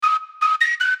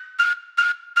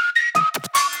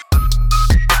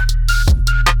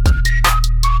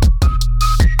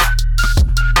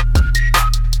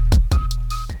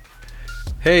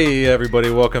Hey everybody,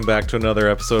 welcome back to another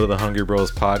episode of the Hungry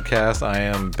Bros podcast. I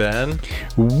am Ben.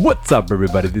 What's up,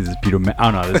 everybody? This is Peter.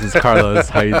 This is Carlos.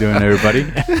 How you doing, everybody?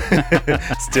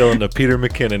 Still in the Peter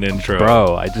McKinnon intro.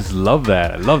 Bro, I just love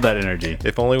that. I love that energy.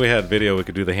 If only we had video, we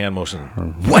could do the hand motion.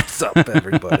 What's up,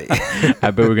 everybody?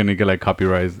 I bet we're gonna get like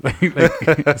copyright,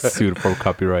 like sued for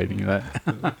copywriting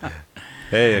that.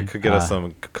 Hey, it could get us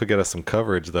some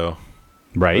coverage though.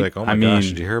 Right? Like, oh my gosh,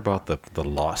 did you hear about the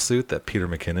lawsuit that Peter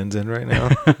McKinnon's in right now?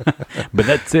 But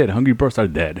that's it. Hungry Bros are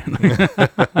dead.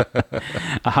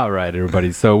 All right,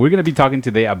 everybody. So we're going to be talking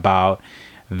today about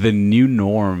the new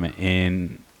norm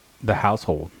in the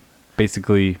household.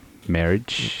 Basically,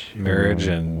 marriage.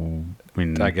 And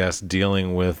I guess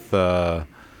dealing with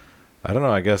I don't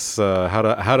know. I guess how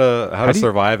to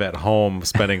survive at home,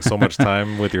 spending so much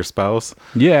time with your spouse.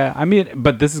 Yeah, I mean,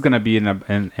 but this is gonna be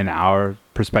in our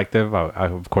perspective.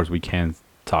 Of course, we can't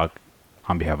talk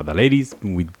on behalf of the ladies.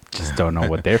 We just don't know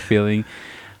what they're feeling.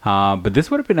 But this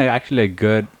would have been actually a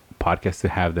good podcast to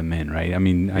have them in, right? I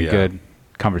mean, a good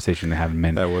conversation to have them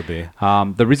in. That would be.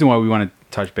 The reason why we want to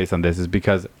touch base on this is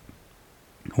because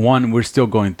one, we're still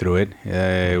going through it.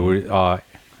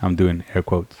 I'm doing air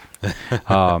quotes.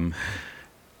 The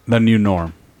new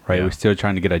norm, right? Yeah. We're still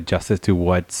trying to get adjusted to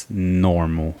what's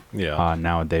normal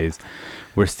nowadays.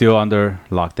 We're still under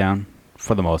lockdown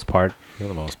for the most part.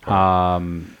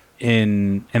 And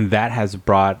that has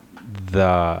brought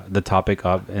the topic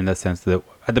up in the sense that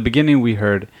at the beginning we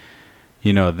heard,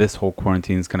 this whole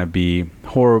quarantine is going to be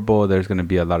horrible. There's going to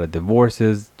be a lot of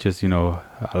divorces, just, a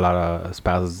lot of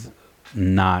spouses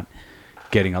not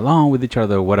getting along with each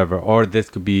other or whatever, or this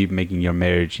could be making your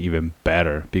marriage even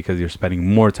better because you're spending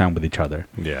more time with each other.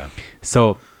 Yeah.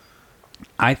 So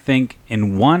I think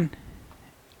in one,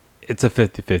 it's a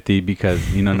 50-50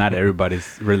 because, not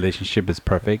everybody's relationship is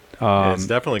perfect. It's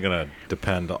definitely going to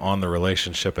depend on the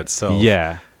relationship itself.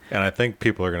 Yeah. And I think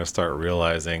people are going to start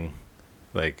realizing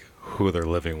like who they're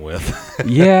living with.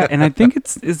 Yeah. And I think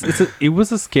it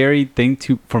was a scary thing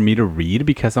for me to read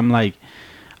because I'm like,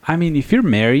 I mean, if you're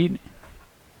married,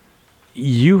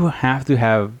 you have to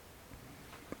have,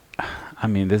 I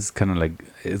mean, this is kind of like,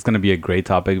 it's going to be a great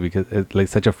topic because it's like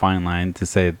such a fine line to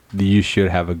say you should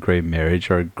have a great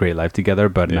marriage or a great life together,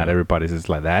 but not everybody's is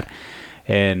like that.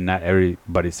 And not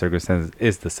everybody's circumstance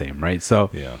is the same, right? So,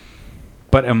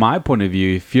 but in my point of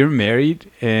view, if you're married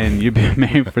and you've been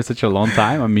married for such a long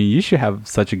time, I mean, you should have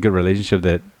such a good relationship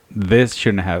that this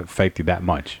shouldn't have affected that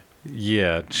much.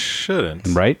 Yeah, it shouldn't.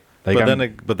 Right? Like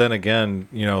but then again,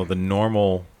 the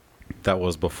normal that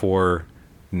was before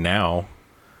now,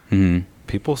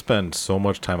 people spend so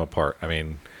much time apart. I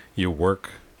mean, you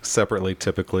work separately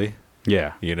typically.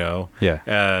 Yeah. Yeah.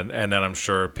 And then I'm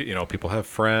sure, people have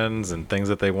friends and things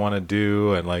that they want to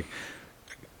do. And like,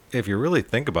 if you really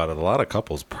think about it, a lot of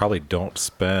couples probably don't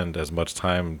spend as much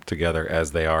time together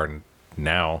as they are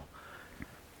now.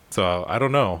 So I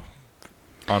don't know.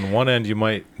 On one end, you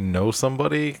might know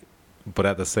somebody, but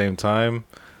at the same time,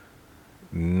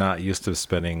 not used to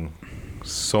spending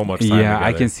so much time together.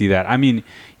 I can see that. I mean,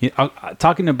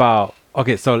 talking about,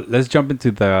 okay, so let's jump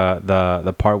into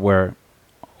the part where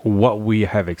what we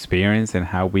have experienced and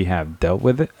how we have dealt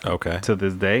with it. Okay. To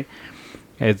this day.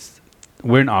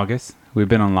 We're in August. We've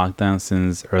been on lockdown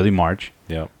since early March.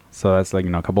 Yeah. So that's like,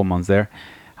 a couple months there.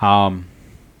 From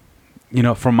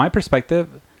my perspective,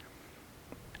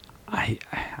 I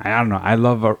don't know. I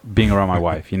love being around my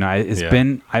wife.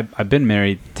 I've been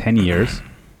married 10 years.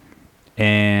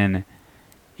 And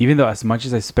even though as much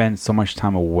as I spend so much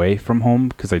time away from home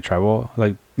because I travel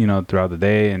throughout the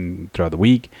day and throughout the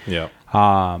week,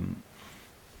 I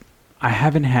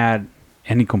haven't had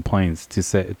any complaints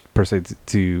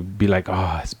to be like,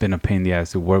 oh, it's been a pain in the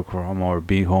ass to work from home or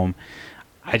be home.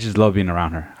 I just love being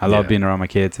around her. I love being around my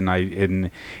kids,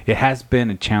 and it has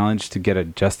been a challenge to get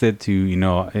adjusted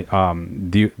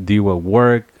to deal with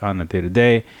work on a day to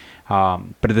day,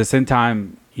 but at the same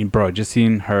time, bro, just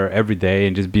seeing her every day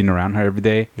and just being around her every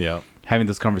day, having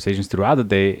those conversations throughout the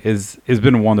day is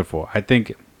been wonderful. I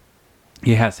think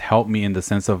it has helped me in the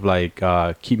sense of like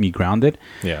keep me grounded.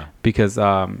 Yeah. Because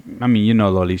I mean,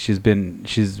 Loli,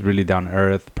 she's really down to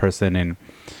earth person, and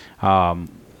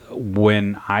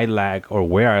when I lack or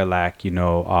where I lack, a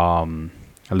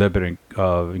little bit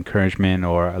of encouragement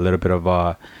or a little bit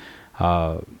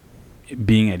of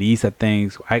being at ease at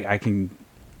things, I can,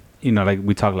 like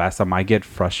we talked last time, I get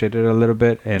frustrated a little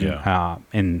bit, and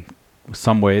in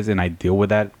some ways, and I deal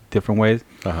with that different ways.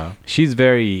 She's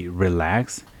very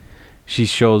relaxed. She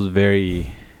shows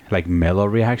very like mellow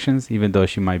reactions, even though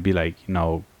she might be like,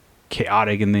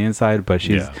 chaotic in the inside, but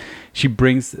she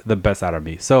brings the best out of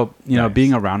me. So,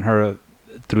 being around her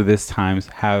through these times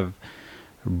have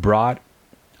brought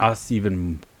us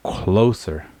even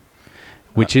closer,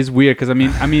 which is weird because I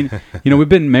mean, we've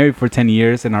been married for 10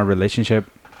 years, and our relationship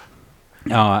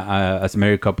as a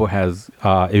married couple has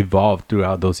evolved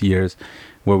throughout those years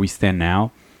where we stand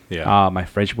now. Yeah. My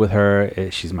friendship with her,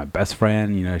 she's my best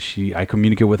friend. I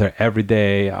communicate with her every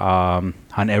day on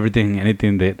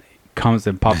anything that comes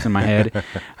and pops in my head.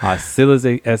 Still as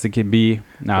it can be.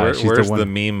 She's where's the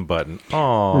meme button?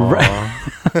 Oh,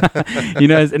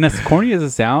 and as corny as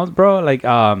it sounds, bro, like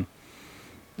I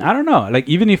don't know. Like,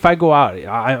 even if I go out,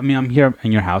 I mean, I'm here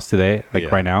in your house today,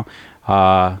 like right now.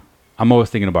 I'm always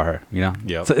thinking about her.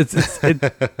 Yeah. So it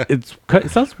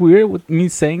sounds weird with me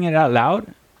saying it out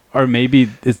loud. Or maybe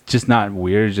it's just not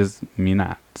weird, it's just me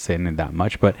not saying it that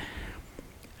much. But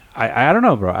I don't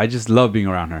know, bro. I just love being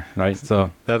around her, right?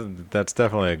 So that's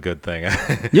definitely a good thing.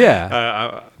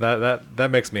 Yeah.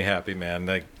 That makes me happy, man.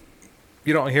 Like,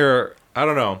 you don't hear. I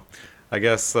don't know. I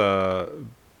guess the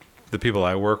people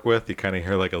I work with, you kind of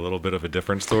hear like a little bit of a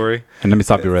different story. And let me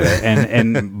stop you right there.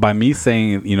 And by me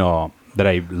saying, that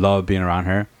I love being around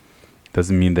her,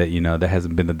 doesn't mean that there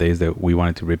hasn't been the days that we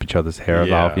wanted to rip each other's hair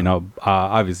off.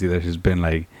 Obviously there's just been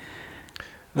like,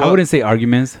 I wouldn't say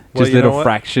arguments, just little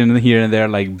fraction here and there,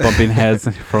 like bumping heads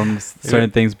from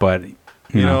certain things. But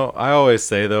you know, I always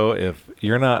say though, if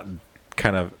you're not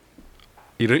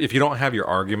if you don't have your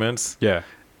arguments,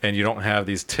 and you don't have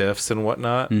these tiffs and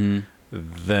whatnot,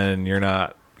 then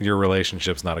your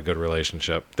relationship's not a good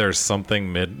relationship. There's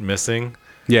something missing.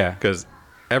 Yeah, because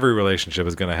every relationship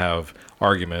is going to have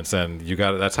arguments, and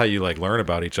that's how you like learn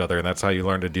about each other, and that's how you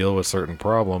learn to deal with certain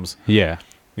problems. Yeah.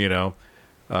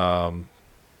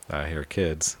 I hear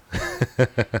kids.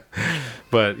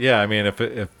 But yeah, I mean,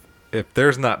 if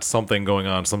there's not something going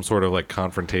on, some sort of like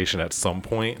confrontation at some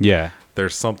point,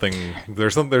 there's got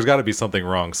to be something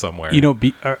wrong somewhere.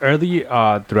 Early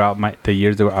throughout the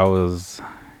years that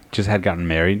I had gotten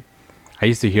married, I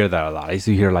used to hear that a lot. I used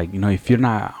to hear like, if you're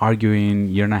not arguing,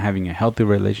 you're not having a healthy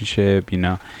relationship,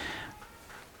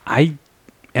 I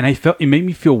felt it made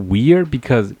me feel weird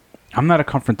because I'm not a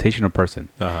confrontational person.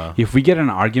 If we get in an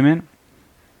argument,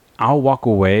 I'll walk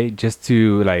away just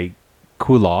to like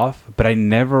cool off, but I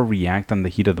never react on the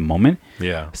heat of the moment.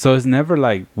 Yeah. So it's never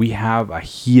like we have a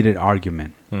heated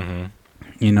argument.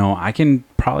 I can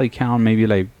probably count maybe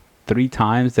like 3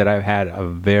 times that I've had a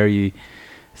very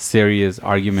serious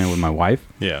argument with my wife.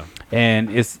 Yeah.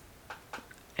 And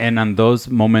on those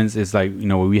moments, it's like,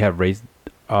 we have raised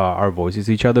our voices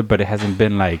to each other, but it hasn't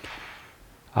been like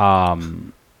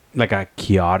a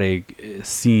chaotic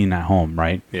scene at home,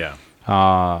 right? Yeah.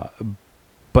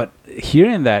 But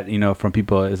hearing that, from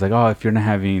people, is like, oh, if you're not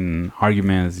having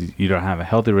arguments, you don't have a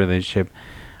healthy relationship.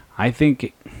 I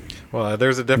think. Well,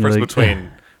 there's a difference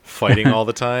between fighting all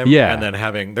the time, and then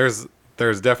having there's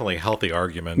definitely healthy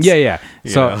arguments. Yeah.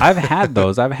 So I've had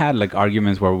those. I've had like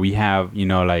arguments where we have,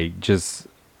 like just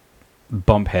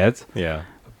bump heads. Yeah.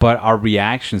 But our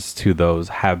reactions to those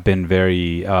have been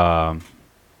very, I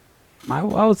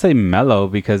would say mellow,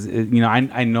 because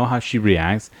I know how she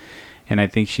reacts, and I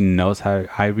think she knows how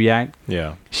I react.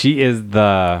 Yeah. She is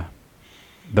the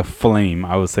flame,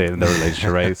 I would say, in the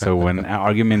relationship, right? So when an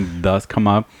argument does come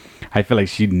up, I feel like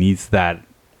she needs that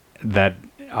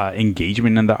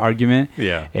engagement in the argument.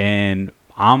 Yeah. And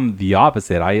I'm the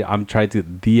opposite. I'm trying to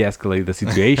de-escalate the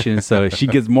situation, so she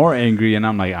gets more angry, and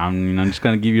I'm like, I'm just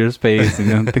gonna give you your space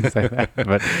and things like that.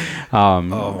 But oh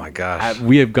my gosh,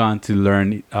 we have gone to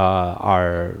learn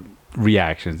our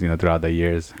reactions, throughout the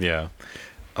years. Yeah.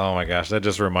 Oh my gosh, that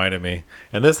just reminded me,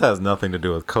 and this has nothing to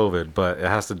do with COVID, but it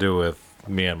has to do with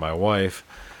me and my wife.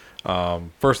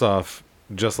 First off,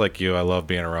 just like you, I love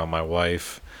being around my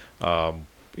wife. Every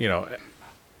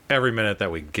minute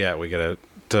that we get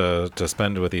to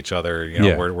spend with each other,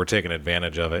 we're taking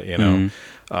advantage of it,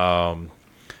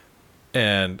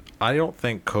 and I don't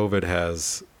think COVID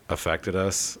has affected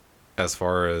us as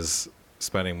far as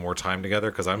spending more time together,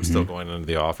 because I'm still going into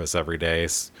the office every day.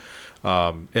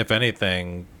 If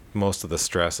anything, most of the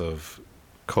stress of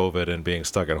COVID and being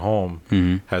stuck at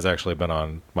home has actually been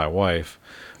on my wife.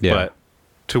 But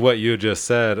to what you just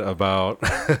said about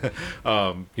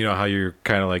how you're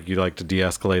kind of like, you like to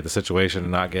de-escalate the situation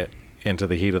and not get into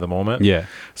the heat of the moment. Yeah.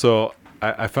 So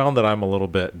I found that I'm a little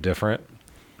bit different.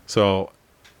 So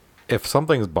if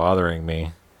something's bothering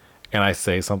me and I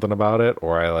say something about it,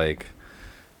 or I like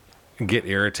get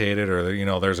irritated,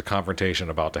 or there's a confrontation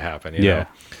about to happen, you know,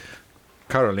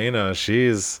 Carolina,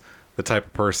 she's the type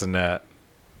of person that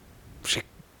she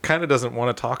kind of doesn't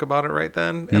want to talk about it right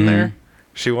then and there.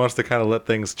 She wants to kind of let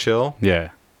things chill. Yeah.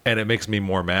 And it makes me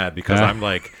more mad because I'm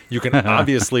like, you can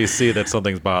obviously see that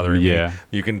something's bothering me.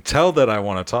 You can tell that I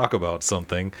want to talk about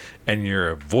something, and you're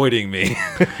avoiding me.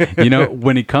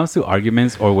 When it comes to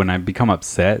arguments or when I become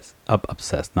upset,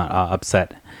 not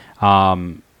upset,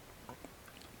 I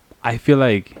feel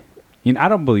like, I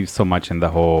don't believe so much in the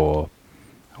whole,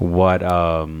 what's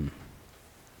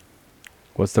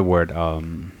the word? I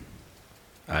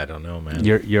don't know, man.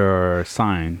 Your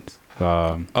signs.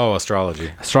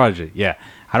 Astrology. Astrology, yeah.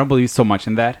 I don't believe so much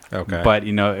in that. Okay. But,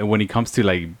 when it comes to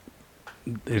like,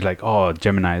 it's like, oh,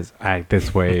 Geminis act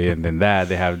this way and then that.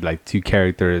 They have like two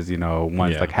characters,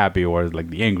 one's like happy or like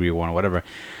the angry one or whatever.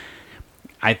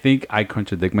 I think I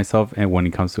contradict myself and when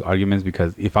it comes to arguments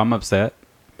because if I'm upset,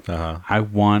 I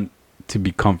want to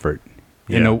be comfort.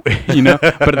 But at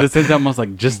the same time, I was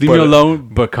like, just leave me alone,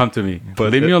 but come to me.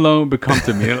 Leave me alone, but come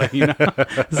to me. Like,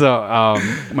 So,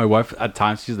 my wife at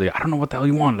times she's like, I don't know what the hell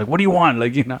you want. Like, what do you want?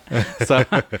 Like, So,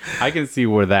 I can see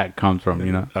where that comes from.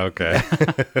 Okay.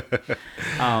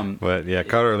 But yeah,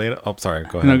 Carolina. Oh, sorry.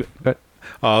 Go ahead. No,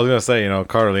 I was gonna say,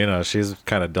 Carolina. She's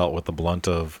kind of dealt with the blunt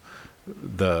of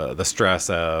the stress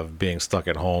of being stuck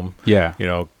at home. Yeah.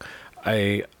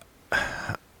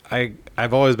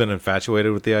 I've always been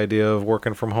infatuated with the idea of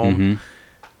working from home.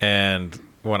 And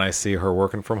when I see her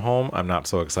working from home, I'm not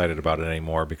so excited about it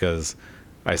anymore because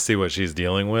I see what she's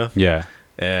dealing with. Yeah.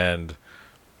 And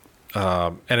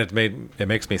it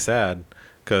makes me sad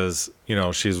because,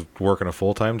 she's working a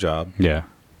full-time job. Yeah.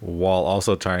 While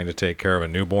also trying to take care of a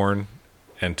newborn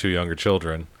and 2 younger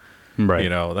children. Right.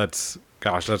 That's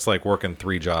like working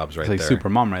 3 jobs right there. It's like super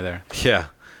mom right there. Yeah,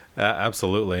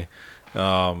 absolutely.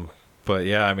 But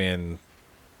yeah, I mean,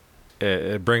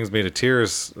 it brings me to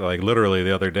tears. Like literally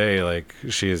the other day, like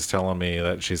she's telling me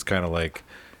that she's kind of like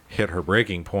hit her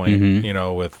breaking point,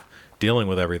 with dealing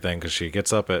with everything because she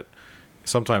gets up at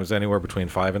sometimes anywhere between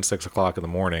 5 and 6 o'clock in the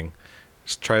morning.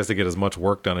 She tries to get as much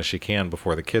work done as she can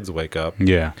before the kids wake up.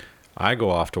 Yeah. I go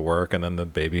off to work and then the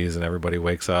babies and everybody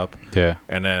wakes up. Yeah.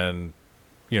 And then,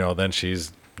 then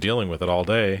she's dealing with it all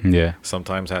day. Yeah.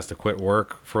 Sometimes has to quit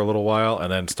work for a little while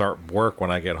and then start work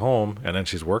when I get home. And then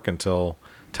she's working till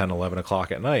 10, 11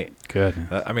 o'clock at night. Good.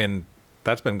 I mean,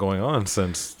 that's been going on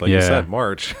since, like you said,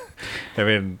 March. I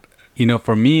mean,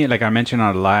 for me, like I mentioned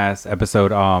on the last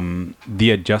episode,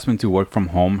 the adjustment to work from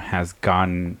home has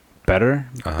gotten better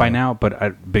by now. But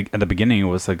at the beginning, it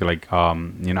was like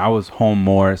I was home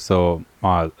more. So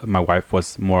my wife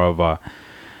was more of a,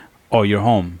 oh, you're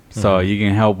home, so you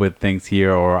can help with things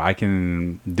here, or I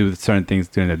can do certain things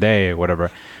during the day or whatever.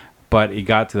 But it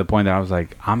got to the point that I was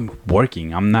like, I'm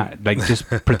working. I'm not, like, just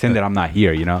pretend that I'm not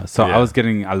here, So I was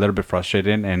getting a little bit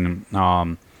frustrated. And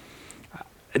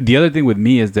the other thing with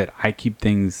me is that I keep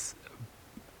things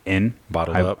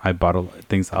bottled up. I bottle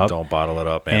things up. Don't bottle it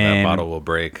up, man. And that bottle will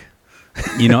break.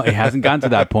 It hasn't gotten to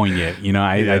that point yet.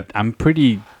 I'm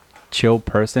pretty chill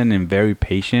person and very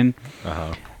patient.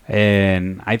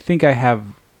 And I think I have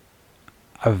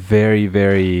a very,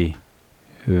 very,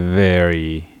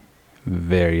 very,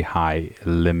 very high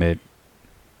limit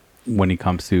when it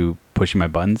comes to pushing my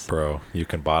buttons. Bro, you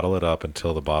can bottle it up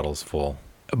until the bottle's full.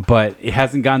 But it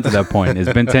hasn't gotten to that point.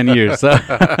 It's been 10 years. So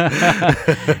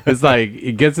it's like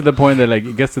it gets to the point that like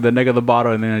it gets to the neck of the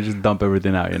bottle and then I just dump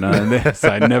everything out, And then, so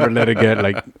I never let it get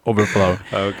like overflow.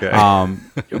 Okay.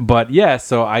 But yeah,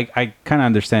 so I kind of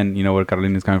understand, where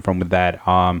Carolina's coming from with that.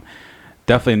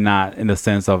 Definitely not in the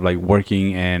sense of like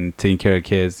working and taking care of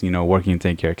kids, working and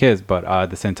taking care of kids. But at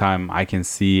the same time, I can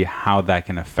see how that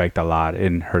can affect a lot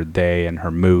in her day and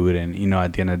her mood. And,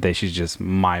 at the end of the day, she's just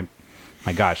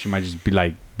my gosh, she might just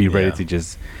be ready to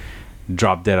just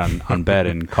drop dead on bed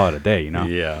and call it a day,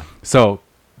 Yeah. So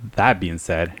that being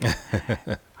said,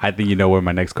 I think where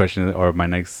my next question or my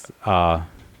next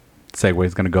segue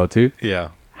is going to go to. Yeah.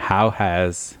 How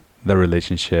has the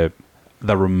relationship,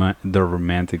 the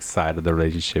romantic side of the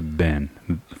relationship been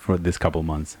for this couple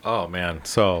months? Oh, man.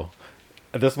 So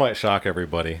this might shock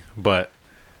everybody, but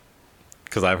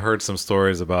because I've heard some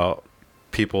stories about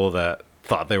people that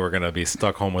thought they were going to be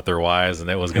stuck home with their wives and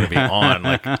it was going to be on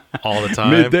like all the time.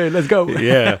 Midday, let's go.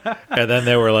 Yeah. And then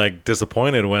they were like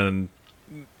disappointed when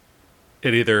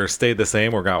it either stayed the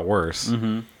same or got worse.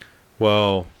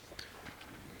 Well,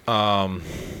 I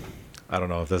don't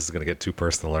know if this is going to get too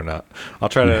personal or not. I'll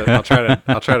try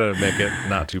to make it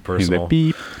not too personal.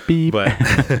 Beep, beep.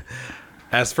 But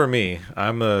as for me,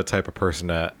 I'm the type of person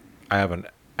that I have an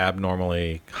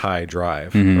abnormally high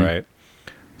drive, right?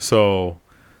 So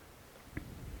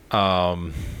for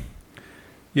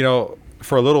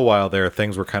a little while there,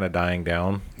 things were kind of dying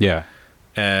down. Yeah.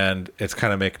 And it's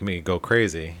kind of making me go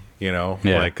crazy, Yeah.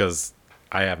 like, cause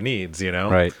I have needs,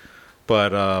 Right.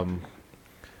 But,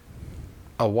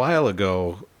 a while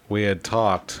ago we had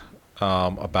talked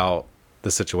about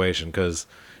the situation because,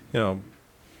 you know,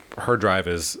 her drive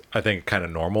is, I think, kind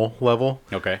of normal level.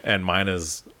 Okay. And mine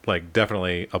is like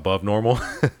definitely above normal.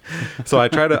 So I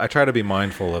try to be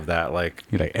mindful of that. Like,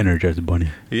 You're like Energizer Bunny.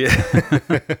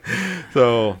 yeah.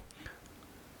 So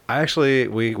I actually,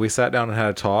 we sat down and had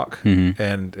a talk,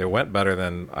 and it went better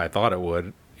than I thought it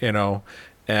would, you know,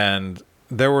 and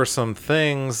there were some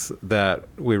things that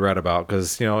we read about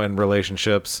because, you know, in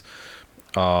relationships,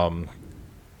 the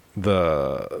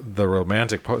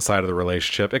romantic side of the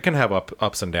relationship, it can have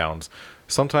ups and downs.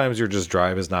 Sometimes your just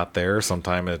drive is not there.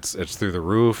 Sometimes it's through the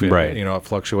roof. Right. You know, it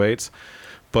fluctuates.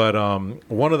 But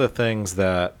one of the things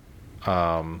that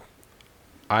I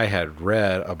had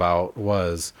read about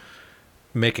was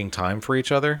making time for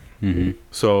each other. Mm-hmm.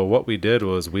 So what we did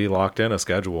was we locked in a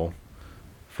schedule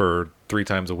for 3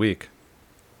 times a week,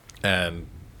 and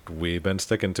we've been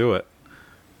sticking to it.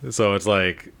 So it's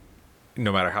like,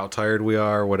 no matter how tired we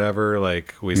are, whatever,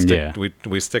 like we stick,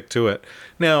 we stick to it.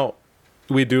 Now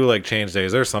we do like change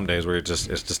days. There's some days where it's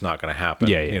just not going to happen,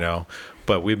 you know,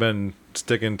 but we've been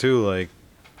sticking to like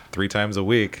 3 times a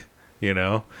week, you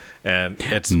know, and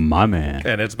it's my man,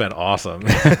 and it's been awesome.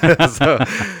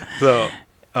 so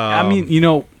I mean, you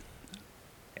know,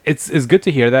 it's good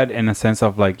to hear that in a sense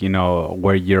of like, you know,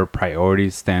 where your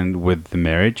priorities stand with the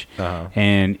marriage,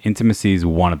 and intimacy is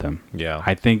one of them. Yeah.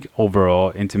 I think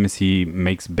overall intimacy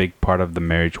makes big part of the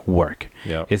marriage work.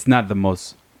 Yeah. It's not the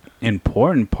most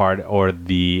important part or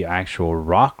the actual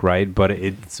rock, right? But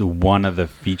it's one of the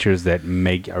features that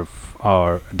make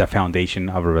our the foundation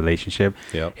of a relationship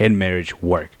and marriage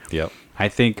work. Yep. I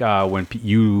think when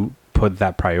you put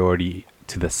that priority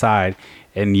to the side,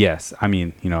 and yes, I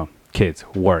mean, you know, kids,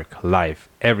 work, life,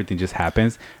 everything just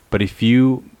happens. But if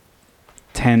you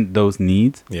tend those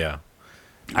needs,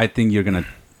 I think you're gonna,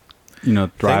 you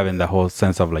know, thrive in the whole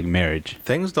sense of like marriage.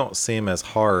 Things don't seem as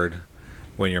hard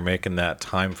when you're making that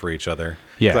time for each other.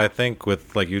 Yeah. 'Cause I think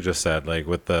with, like you just said, like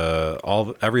with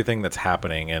everything that's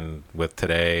happening and with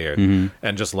today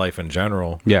and just life in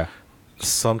general. Yeah.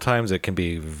 Sometimes it can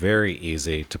be very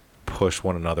easy to push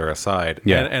one another aside.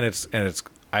 Yeah. And it's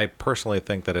I personally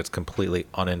think that it's completely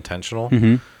unintentional.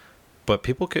 But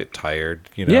people get tired,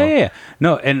 you know. Yeah.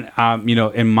 No, and you know,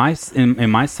 in my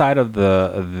side of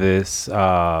this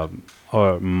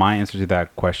or my answer to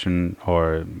that question,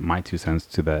 or my 2 cents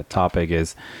to that topic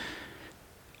is,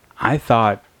 I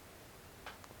thought,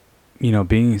 you know,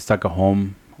 being stuck at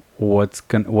home, what's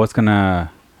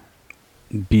gonna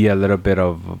be a little bit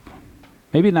of,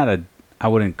 maybe not I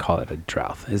wouldn't call it a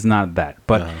drought. It's not that,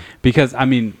 but because I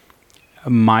mean,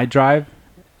 my drive,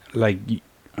 like,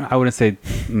 I wouldn't say,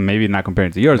 maybe not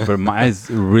comparing to yours, but mine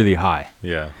is really high.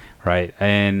 Yeah. Right.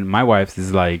 And my wife's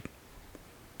is like,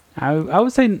 I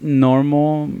would say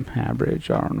normal, average.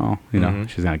 I don't know. You know,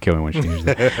 she's going to kill me when she hears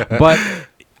that. But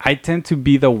I tend to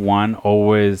be the one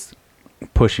always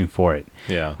pushing for it.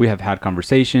 Yeah. We have had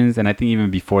conversations, and I think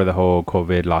even before the whole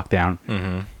COVID lockdown,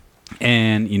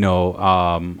 and, you know,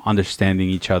 understanding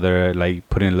each other, like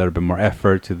putting a little bit more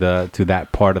effort to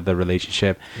that part of the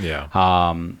relationship. Yeah.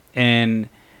 And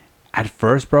at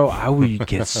first, bro, I would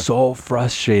get so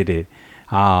frustrated.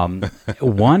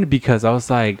 One, because I was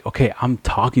like, okay, I'm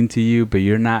talking to you, but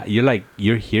you're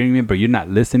hearing me, but you're not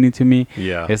listening to me.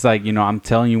 Yeah. It's like, you know, I'm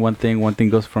telling you one thing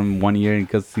goes from one ear and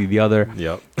goes to the other.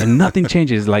 Yep. And nothing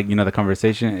changes. Like, you know, the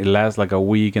conversation, it lasts like a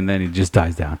week and then it just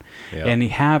dies down. Yep. And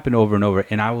it happened over and over.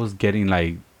 And I was getting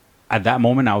like, at that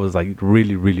moment, I was like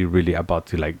really, really, really about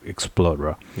to like explode,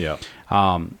 bro. Yeah.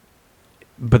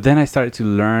 But then I started to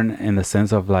learn in the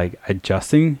sense of like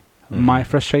adjusting my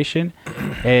frustration.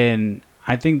 And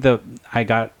I think I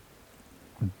got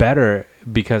better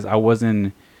because I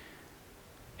wasn't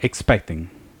expecting.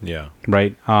 Yeah.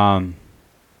 Right.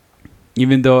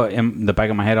 Even though in the back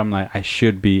of my head, I'm like, I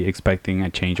should be expecting a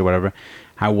change or whatever.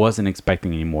 I wasn't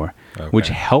expecting anymore, which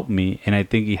helped me. And I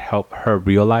think it helped her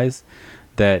realize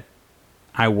that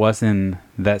I wasn't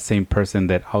that same person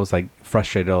that I was like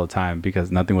frustrated all the time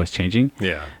because nothing was changing.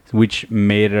 Yeah. Which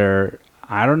made her,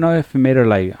 I don't know if it made her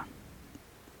like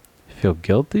feel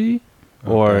guilty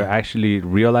or actually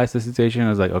realize the situation. I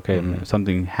was like, okay,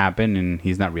 something happened and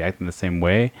he's not reacting the same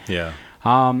way. Yeah.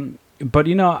 But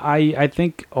you know, I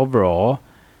think overall,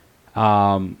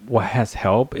 what has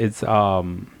helped is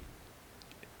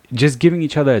just giving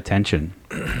each other attention.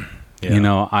 You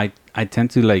know, I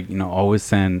tend to like, you know, always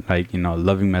send like, you know,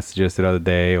 loving messages the other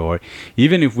day, or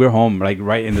even if we're home, like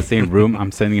right in the same room,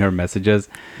 I'm sending her messages.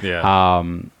 Yeah.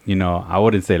 You know, I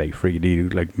wouldn't say like freaky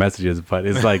like messages, but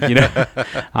it's like, you know,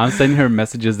 I'm sending her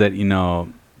messages that, you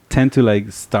know, tend to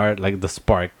like start like the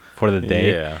spark for the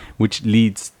day, Yeah. which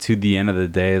leads to the end of the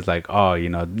day is like, oh,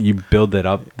 you build it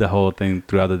up the whole thing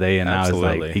throughout the day, and now it's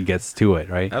like he gets to it,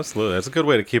 right? Absolutely. That's a good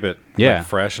way to keep it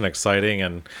fresh and exciting,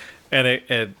 and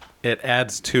it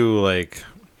adds to, like,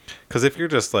 because if you're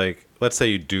just like, let's say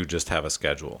you do just have a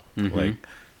schedule, like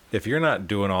if you're not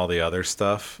doing all the other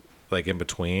stuff like in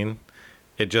between,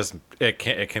 it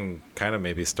can kind of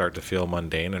maybe start to feel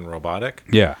mundane and robotic.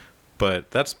 Yeah. But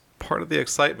that's part of the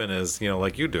excitement is,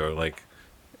 like you do, like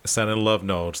sending love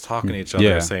notes, talking to each other,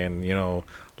 Yeah. saying,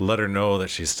 let her know that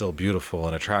she's still beautiful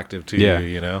and attractive to Yeah.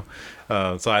 you,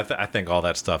 so I think all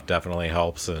that stuff definitely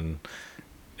helps and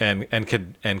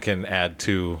can add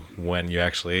to when you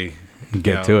actually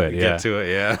Get to it. Get to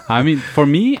it. Yeah. I mean, for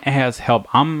me, it has helped.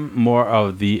 I'm more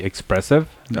of the expressive.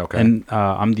 Okay. And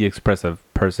I'm the expressive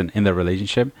person in the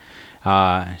relationship.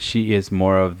 She is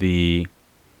more of the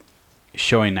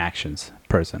showing actions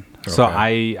person. So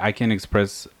I can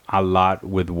express a lot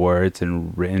with words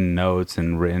and written notes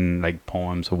and written like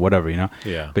poems or whatever,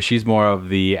 Yeah. But she's more of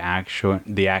the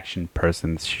action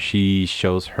person. She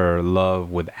shows her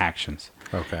love with actions.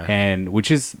 Okay. And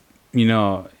which is,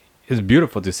 is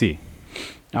beautiful to see.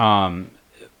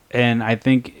 And I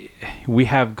think we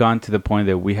have gone to the point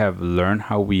that we have learned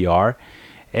how we are,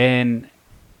 and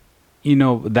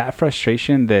that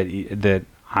frustration that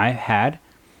I had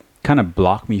kind of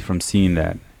blocked me from seeing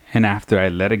that. And after I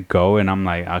let it go, and I'm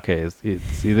like, okay,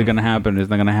 it's either gonna happen, it's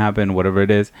not gonna happen, whatever it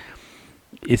is.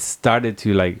 It started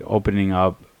to like opening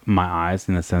up my eyes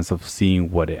in the sense of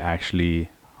seeing what it actually,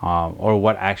 or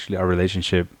what actually our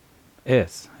relationship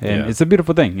is, and it's a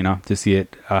beautiful thing, to see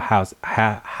it.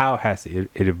 How has it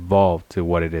evolved to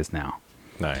what it is now?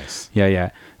 Nice. Yeah.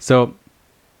 So,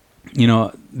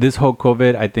 this whole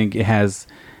COVID, I think it has.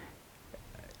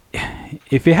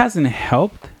 If it hasn't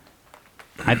helped,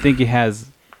 I think it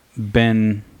has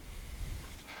been.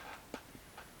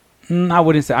 I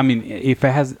wouldn't say. I mean, if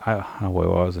it has, wait, what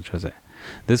was I trying to say?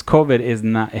 This COVID is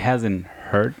not. It hasn't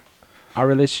hurt our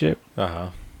relationship.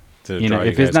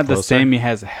 If it's not closer? The same, it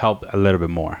has helped a little bit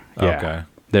more. Yeah. Okay.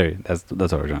 There, that's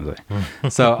what I was trying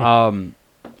to say.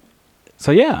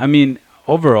 So yeah, I mean,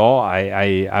 overall,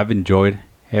 I've enjoyed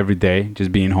every day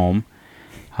just being home,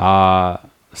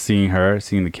 seeing her,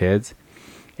 seeing the kids,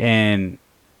 and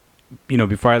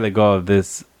before I let go of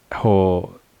this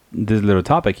little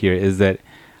topic here, is that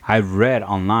I've read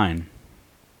online,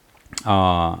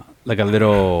 like a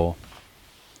little.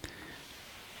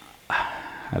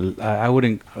 I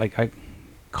wouldn't I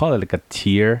call it like a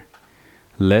tier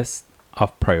list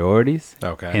of priorities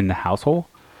in the household,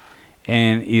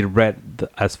 and it read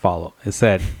as follow. It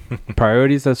said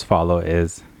priorities as follow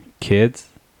is kids,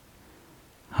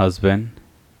 husband,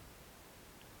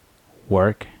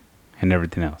 work, and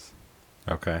everything else.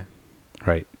 Okay.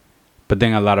 Right. But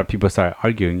then a lot of people start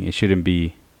arguing it shouldn't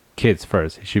be kids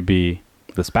first. It should be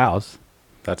the spouse.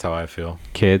 That's how I feel.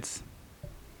 Kids,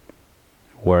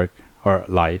 work, or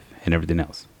life, and everything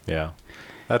else. Yeah,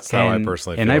 that's how I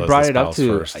personally feel. And I brought it up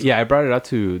to first. I brought it up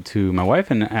to my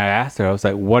wife, and I asked her. I was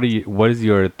like, "What is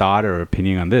your thought or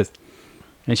opinion on this?"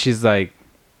 And she's like,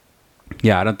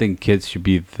 "Yeah, I don't think kids should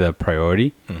be the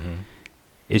priority. Mm-hmm.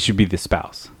 It should be the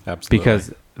spouse. Absolutely,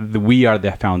 because we are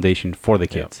the foundation for the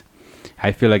kids. Yep.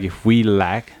 I feel like if we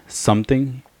lack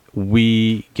something,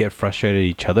 we get frustrated at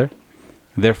each other.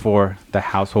 Therefore, the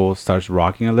household starts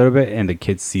rocking a little bit, and the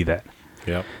kids see that."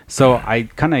 Yep. So I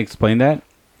kind of explained that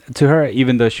to her,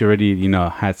 even though she already,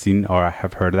 had seen or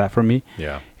have heard that from me.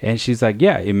 Yeah. And she's like,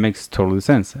 yeah, it makes total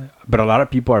sense. But a lot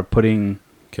of people are putting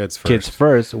kids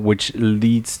first, which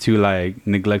leads to like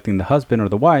neglecting the husband or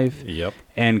the wife. Yep.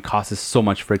 And causes so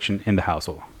much friction in the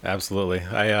household. Absolutely.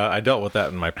 I dealt with that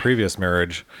in my previous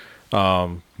marriage.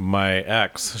 My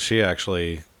ex, she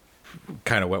actually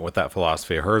kind of went with that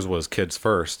philosophy. Hers was kids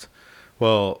first.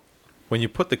 Well, when you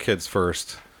put the kids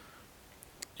first,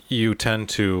 you tend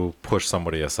to push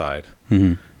somebody aside.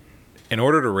 Mm-hmm. In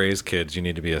order to raise kids, you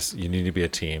need to be a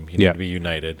team. You need to be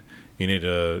united. You need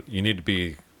to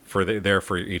be there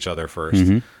for each other first.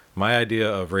 Mm-hmm. My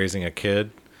idea of raising a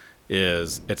kid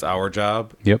is it's our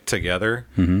job together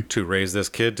to raise this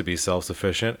kid to be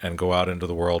self-sufficient and go out into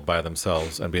the world by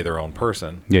themselves and be their own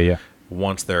person. Yeah.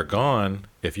 Once they're gone,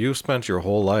 if you spent your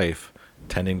whole life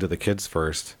tending to the kids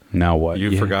first, now what?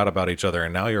 You forgot about each other,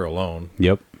 and now you're alone.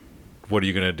 Yep. What are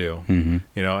you going to do?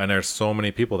 Mm-hmm. And there's so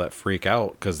many people that freak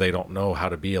out because they don't know how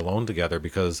to be alone together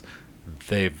because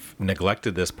they've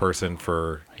neglected this person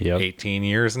for 18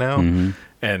 years now,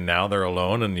 and now they're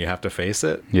alone and you have to face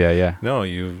it. Yeah. No,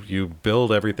 you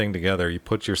build everything together. You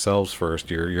put yourselves first,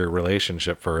 your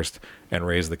relationship first, and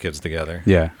raise the kids together.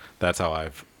 Yeah. That's how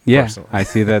I've Yeah, personally. I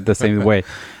see that the same way.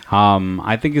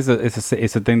 I think it's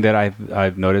a thing that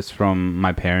I've noticed from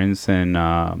my parents and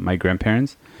my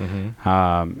grandparents, and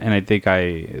I think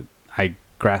I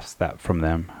grasped that from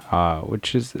them,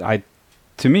 which is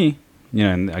to me,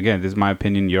 and again, this is my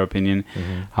opinion, your opinion,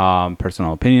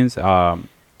 personal opinions.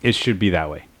 It should be that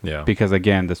way. Yeah. Because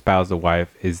again, the spouse, the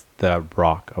wife, is the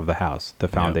rock of the house, the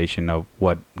foundation of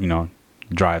what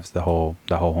drives the whole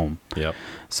home. Yep.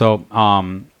 So,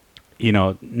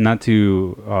 not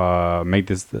to make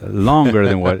this longer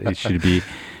than what it should be.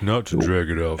 Not to drag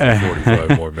it out for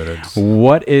 45 more minutes.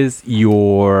 What is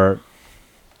your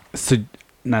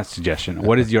not suggestion?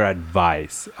 What is your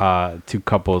advice to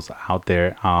couples out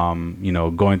there?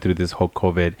 Going through this whole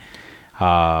COVID,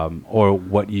 or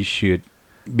what you should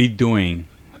be doing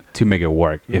to make it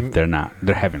work if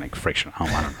they're having like friction.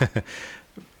 I don't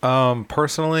know.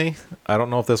 Personally, I don't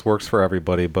know if this works for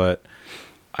everybody, but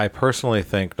I personally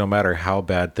think no matter how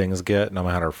bad things get, no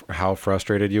matter how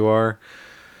frustrated you are,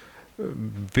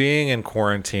 being in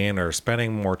quarantine or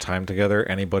spending more time together,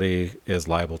 anybody is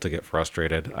liable to get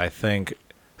frustrated. I think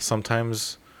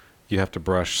sometimes you have to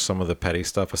brush some of the petty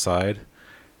stuff aside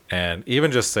and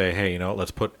even just say, hey,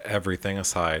 let's put everything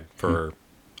aside for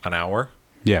an hour.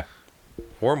 Yeah.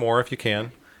 Or more if you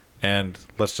can. And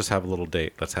let's just have a little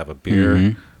date. Let's have a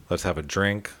beer. Let's have a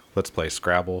drink. Let's play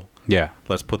Scrabble. Yeah.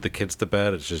 Let's put the kids to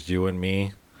bed. It's just you and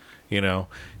me. You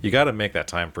got to make that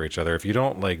time for each other. If you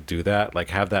don't do that,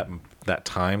 have that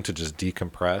time to just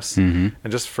decompress and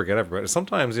just forget everybody.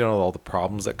 Sometimes, all the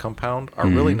problems that compound are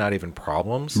really not even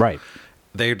problems. Right.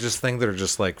 They're just things that are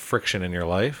just like friction in your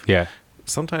life. Yeah.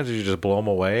 Sometimes you just blow them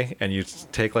away and you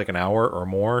take an hour or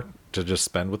more to just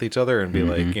spend with each other and be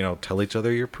tell each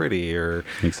other you're pretty or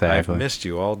exactly. I've missed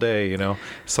you all day.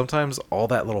 Sometimes all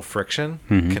that little friction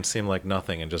can seem like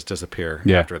nothing and just disappear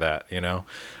after that.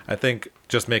 I think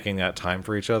just making that time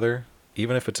for each other,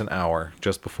 even if it's an hour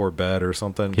just before bed or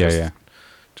something,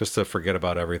 just to forget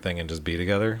about everything and just be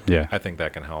together. Yeah. I think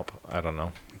that can help. I don't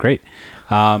know. Great.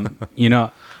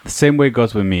 The same way it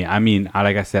goes with me. I mean,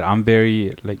 like I said, I'm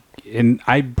very and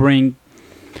I don't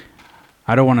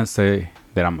want to say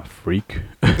that I'm a freak,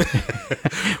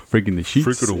 freaking the sheets,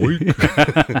 freak of the week.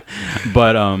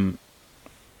 But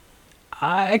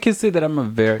I can say that I'm a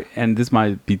very, and this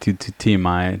might be too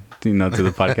TMI, to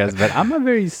the podcast, but I'm a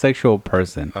very sexual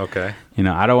person. Okay.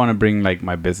 I don't want to bring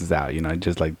my business out,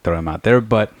 just throw them out there,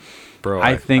 but bro,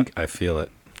 I feel it.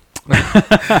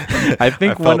 I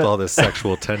think I felt all this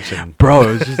sexual tension, bro. It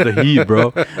was just the heat,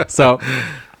 bro. So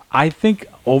I think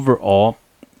overall,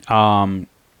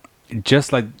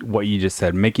 just like what you just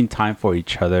said, making time for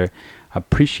each other,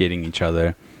 appreciating each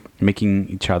other, making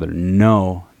each other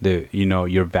know that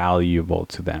you're valuable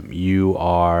to them. You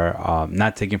are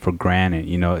not taken for granted.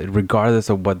 Regardless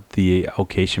of what the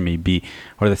occasion may be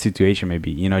or the situation may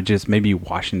be. Just maybe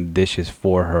washing dishes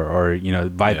for her, or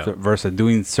vice versa,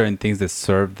 doing certain things that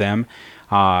serve them,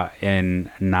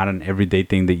 and not an everyday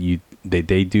thing that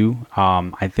they do.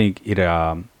 I think it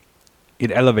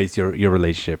elevates your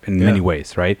relationship in many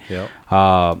ways, right? Yeah.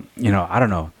 I don't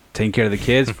know, taking care of the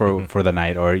kids for the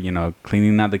night, or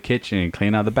cleaning out the kitchen,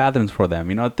 cleaning out the bathrooms for them,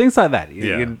 things like that.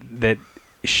 That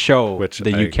show that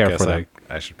you care for them.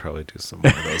 I should probably do some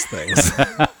more of those things.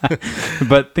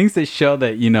 But things that show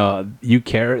that you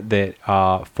care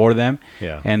that for them,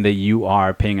 and that you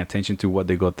are paying attention to what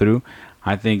they go through.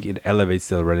 I think it elevates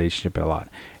the relationship a lot.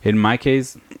 In my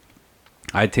case,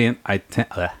 I tend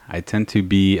to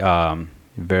be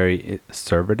very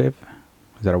assertive.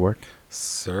 Is that a word?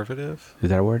 Assertive? Is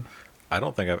that a word? I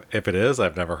don't think if it is,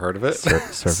 I've never heard of it. I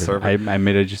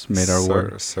just made our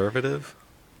word. Assertive?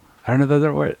 I don't know if that's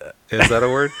a word. Is that a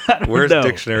word? Where's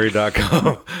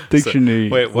dictionary.com? Dictionary.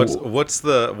 So, wait, what's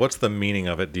the meaning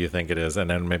of it, do you think it is? And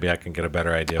then maybe I can get a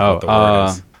better idea of what the word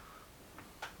is.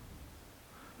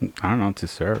 I don't know, to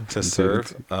serve. To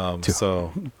serve?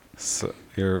 So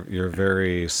you're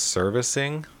very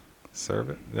servicing?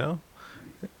 No?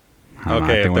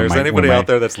 Okay, if there's anybody out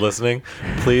there that's listening,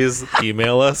 please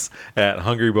email us at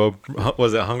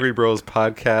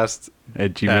hungrybrospodcast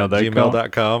at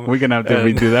gmail.com. We're gonna have to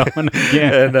redo that one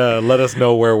again, and let us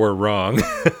know where we're wrong.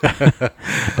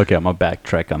 Okay, I'm gonna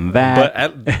backtrack on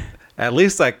that. But at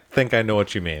least I think I know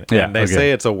what you mean. And they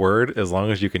say it's a word as long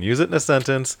as you can use it in a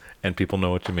sentence and people know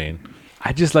what you mean.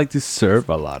 I just like to serve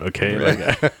a lot, okay?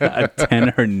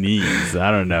 Attend her needs. I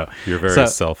don't know. You're very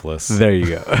selfless. There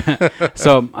you go.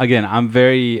 So, again, I'm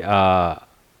very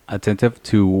attentive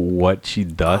to what she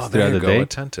does throughout the day.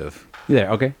 Attentive.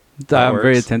 Yeah, okay. I'm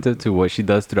very attentive to what she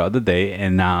does throughout the day.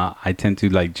 And I tend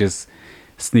to, just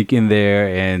sneak in there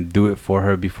and do it for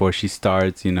her before she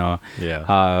starts,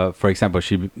 Yeah. For example,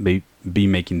 she may be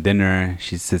making dinner.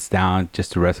 She sits down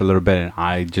just to rest a little bit, and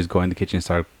I just go in the kitchen and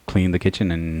start cleaning the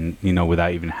kitchen, and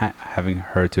without even having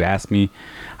her to ask me.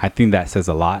 I think that says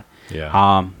a lot.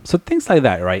 Yeah. So things like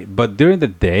that, right? But during the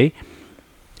day,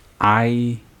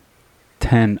 I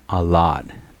tend a lot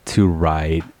to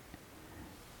write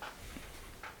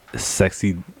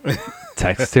sexy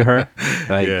text to her,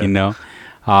 like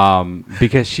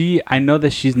because I know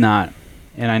that she's not,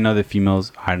 and I know that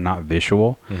females are not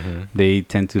visual. They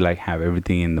tend to like have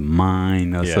everything in the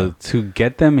mind, so to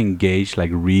get them engaged,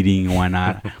 like reading and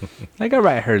whatnot, like I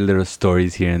write her little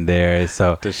stories here and there.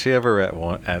 So does she ever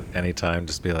at any time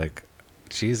just be like,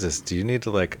 Jesus, do you need to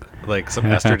like some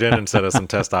estrogen instead of some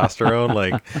testosterone?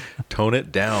 Like, tone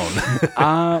it down.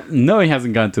 No, he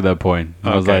hasn't gotten to that point.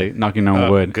 I was like knocking on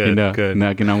wood. Good, good.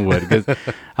 Knocking on wood. Because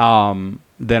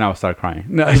then I'll start crying.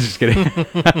 No, I'm just kidding.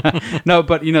 No,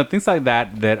 but things like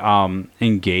that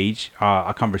engage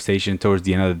a conversation towards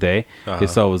the end of the day.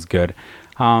 It's always good.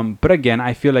 But again,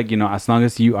 I feel like as long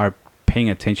as you are paying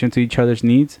attention to each other's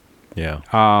needs,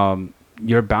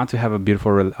 you're bound to have a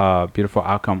beautiful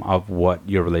outcome of what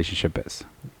your relationship is.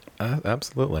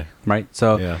 Absolutely. Right.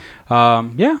 So, I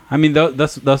mean,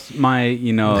 that's my,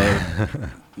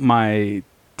 my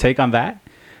take on that.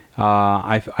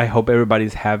 I hope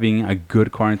everybody's having a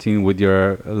good quarantine with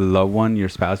your loved one, your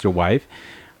spouse, your wife,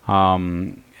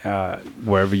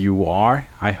 wherever you are.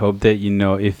 I hope that,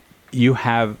 if you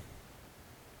have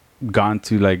gone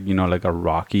to like a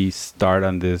rocky start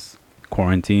on this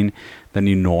quarantine, the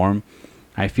new norm,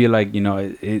 I feel like,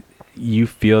 you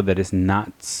feel that it's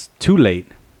not too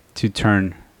late to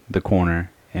turn the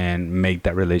corner and make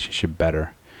that relationship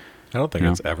better. I don't think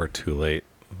it's ever too late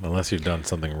unless you've done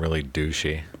something really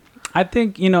douchey. I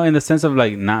think, in the sense of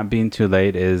like not being too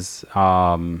late is,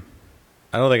 I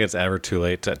don't think it's ever too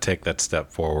late to take that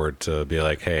step forward to be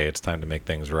like, hey, it's time to make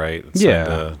things right.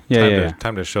 It's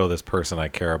time to show this person I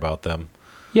care about them.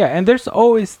 Yeah, and there's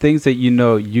always things that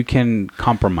you can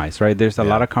compromise, right? There's a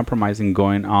lot of compromising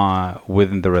going on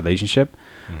within the relationship.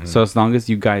 So as long as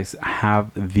you guys have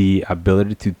the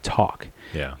ability to talk,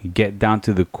 get down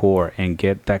to the core and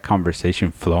get that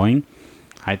conversation flowing,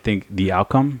 I think the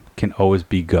outcome can always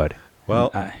be good.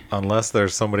 Well, unless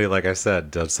there's somebody, like I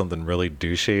said, does something really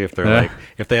douchey. If they're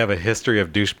if they have a history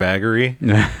of douchebaggery,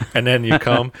 and then you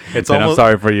come, it's almost. I'm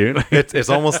sorry for you. It's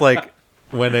almost like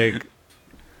when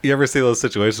you ever see those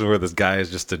situations where this guy is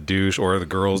just a douche or the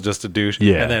girl's just a douche,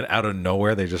 and then out of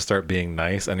nowhere they just start being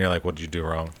nice, and you're like, "What did you do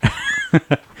wrong?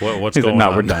 What's going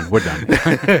on?" We're done. We're done.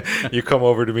 You come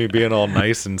over to me being all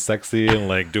nice and sexy and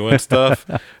like doing stuff.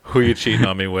 Who you cheating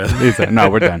on me with? He said, "No,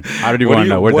 we're done. I already want to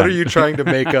know. What are you trying to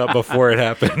make up before it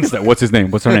happens?" Like, what's his name?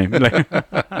 What's her name?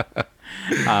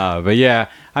 But yeah,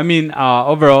 I mean,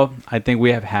 overall, I think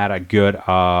we have had a good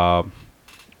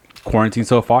quarantine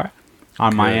so far.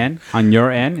 On my end, on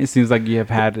your end, it seems like you have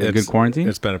had a good quarantine.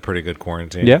 It's been a pretty good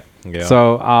quarantine. Yeah.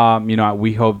 So,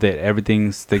 we hope that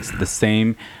everything sticks the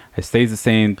same. It stays the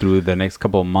same through the next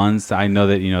couple of months. I know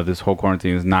that this whole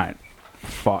quarantine is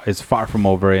far from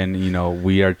over, and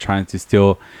we are trying to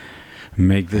still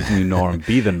make this new norm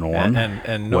be the norm,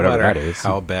 and no whatever matter that is.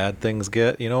 How bad things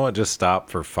get, just stop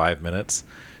for 5 minutes.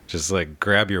 Just like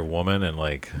grab your woman and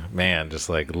just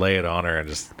lay it on her and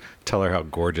just tell her how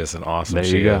gorgeous and awesome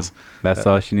she is. That's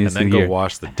all she needs to hear. And then go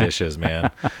wash the dishes,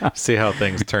 man. See how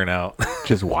things turn out.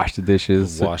 Just wash the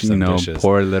dishes. Wash the dishes.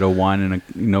 Pour a little wine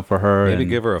for her. Maybe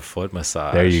give her a foot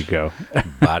massage. There you go.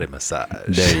 Body massage.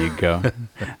 There you go.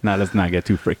 Now let's not get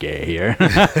too freaky here.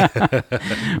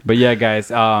 But yeah, guys,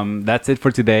 that's it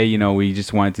for today. We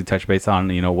just wanted to touch base on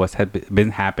what's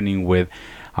been happening with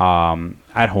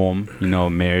at home,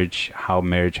 marriage, how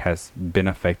marriage has been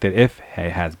affected, if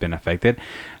it has been affected.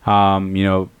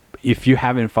 If you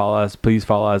haven't followed us, please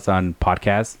follow us on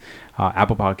podcasts,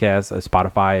 Apple Podcasts,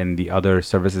 Spotify, and the other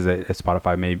services that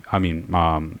Spotify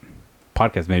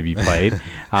podcast may be played.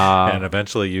 And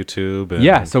eventually YouTube.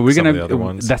 And so we're some of the other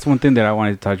ones. That's one thing that I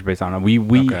wanted to touch base on. We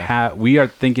are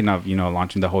thinking of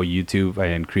launching the whole YouTube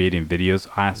and creating videos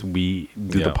as we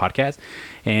do the podcast,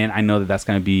 and I know that that's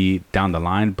going to be down the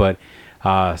line, but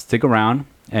stick around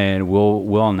and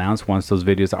we'll announce once those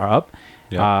videos are up.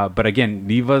 But again,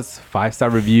 leave us 5-star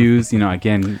reviews.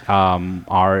 Again,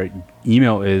 our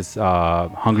email is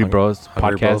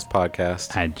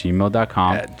hungrybrospodcast at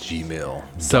gmail.com.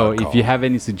 So if you have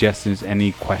any suggestions,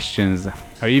 any questions,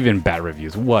 or even bad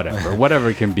reviews,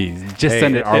 whatever it can be, just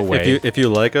send it our way. If you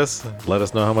like us, let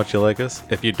us know how much you like us.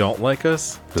 If you don't like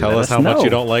us, tell us how much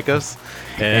you don't like us,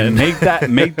 and make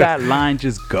that line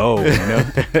just go.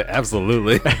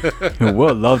 Absolutely.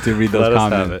 We'll love to read those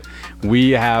comments.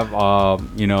 We have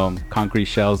concrete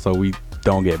shells, so we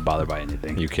don't get bothered by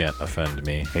anything. You can't offend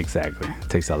me. Exactly. It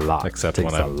takes a lot. Except it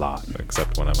takes when a lot.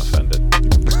 Except when I'm offended.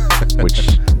 Which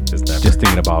is never. Just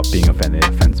thinking about being offended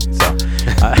offends me. So,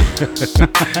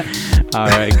 all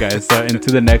right, guys. So,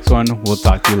 into the next one. We'll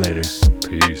talk to you later.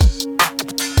 Peace.